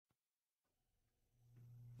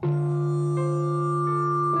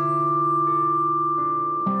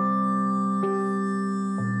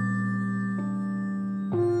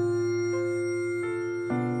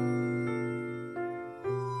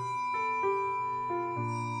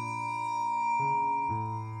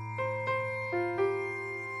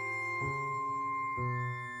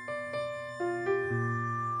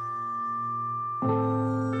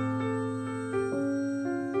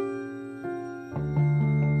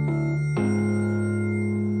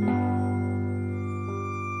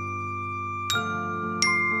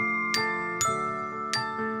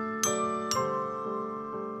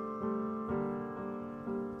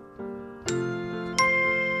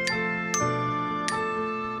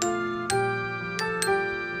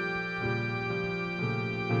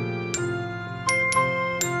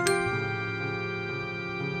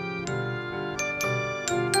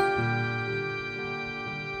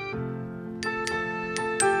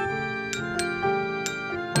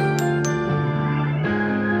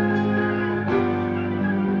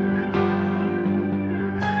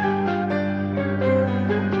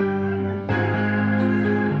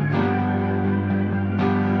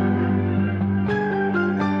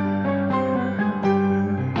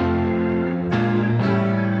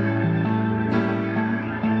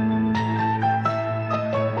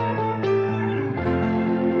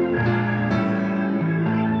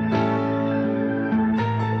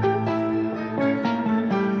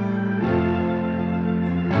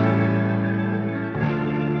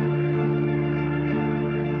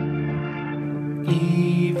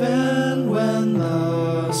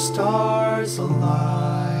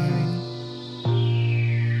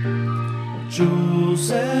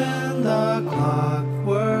jewels in the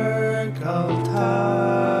clockwork of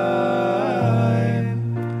time,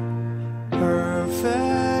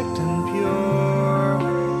 perfect and pure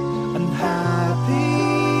and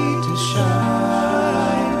happy to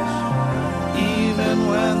shine, even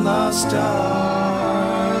when the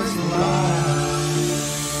stars lie.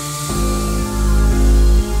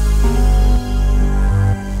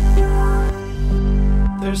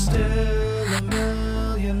 There's still a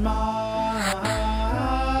million miles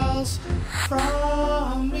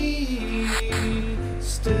from me,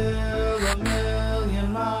 still a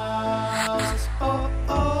million miles, oh,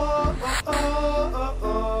 oh, oh, oh, oh,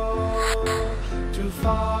 oh, too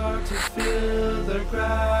far to feel their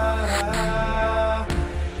gravity,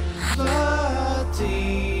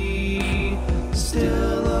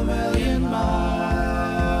 still a million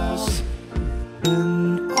miles,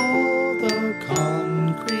 and all the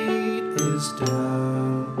concrete is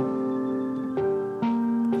down,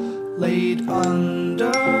 laid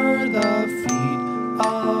under the feet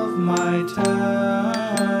of my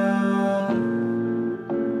town.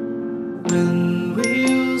 When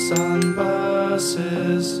wheels on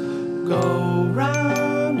buses go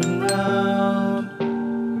round and round,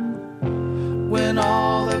 when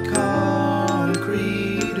all the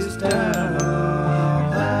concrete is down,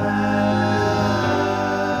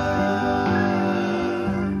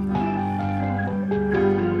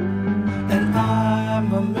 and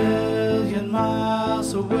I'm a million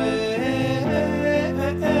miles away,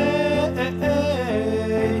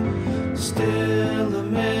 still a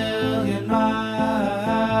million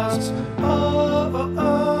miles, oh, oh,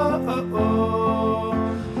 oh, oh, oh.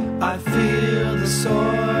 I feel the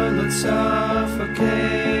soil that suffocates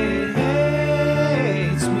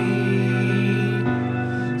me,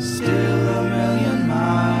 still a million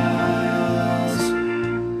miles.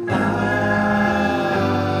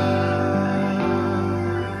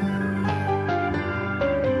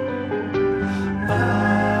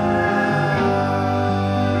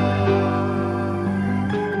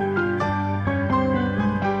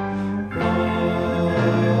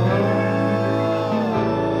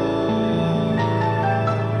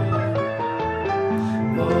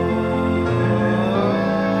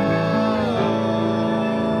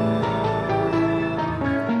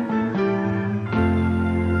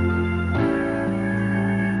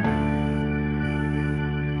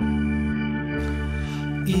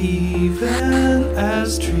 Even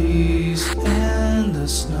as trees in the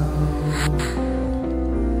snow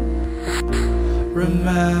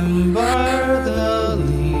remember the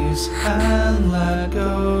leaves and let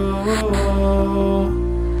go,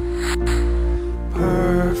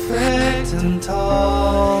 perfect and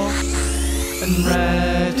tall and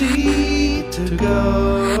ready to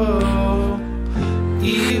go,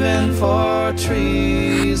 even for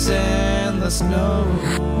trees in the snow.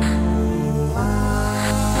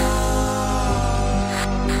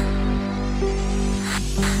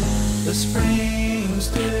 The spring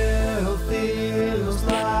still feels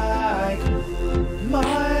like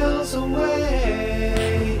miles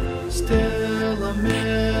away, still a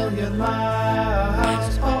million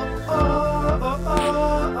miles, oh, oh, oh,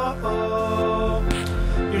 oh, oh, oh.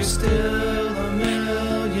 You're still a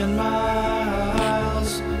million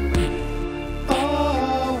miles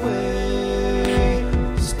away,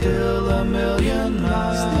 still a million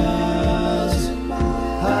miles.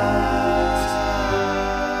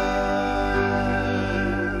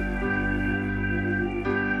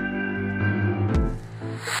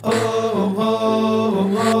 Oh, oh,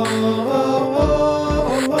 oh, oh, oh.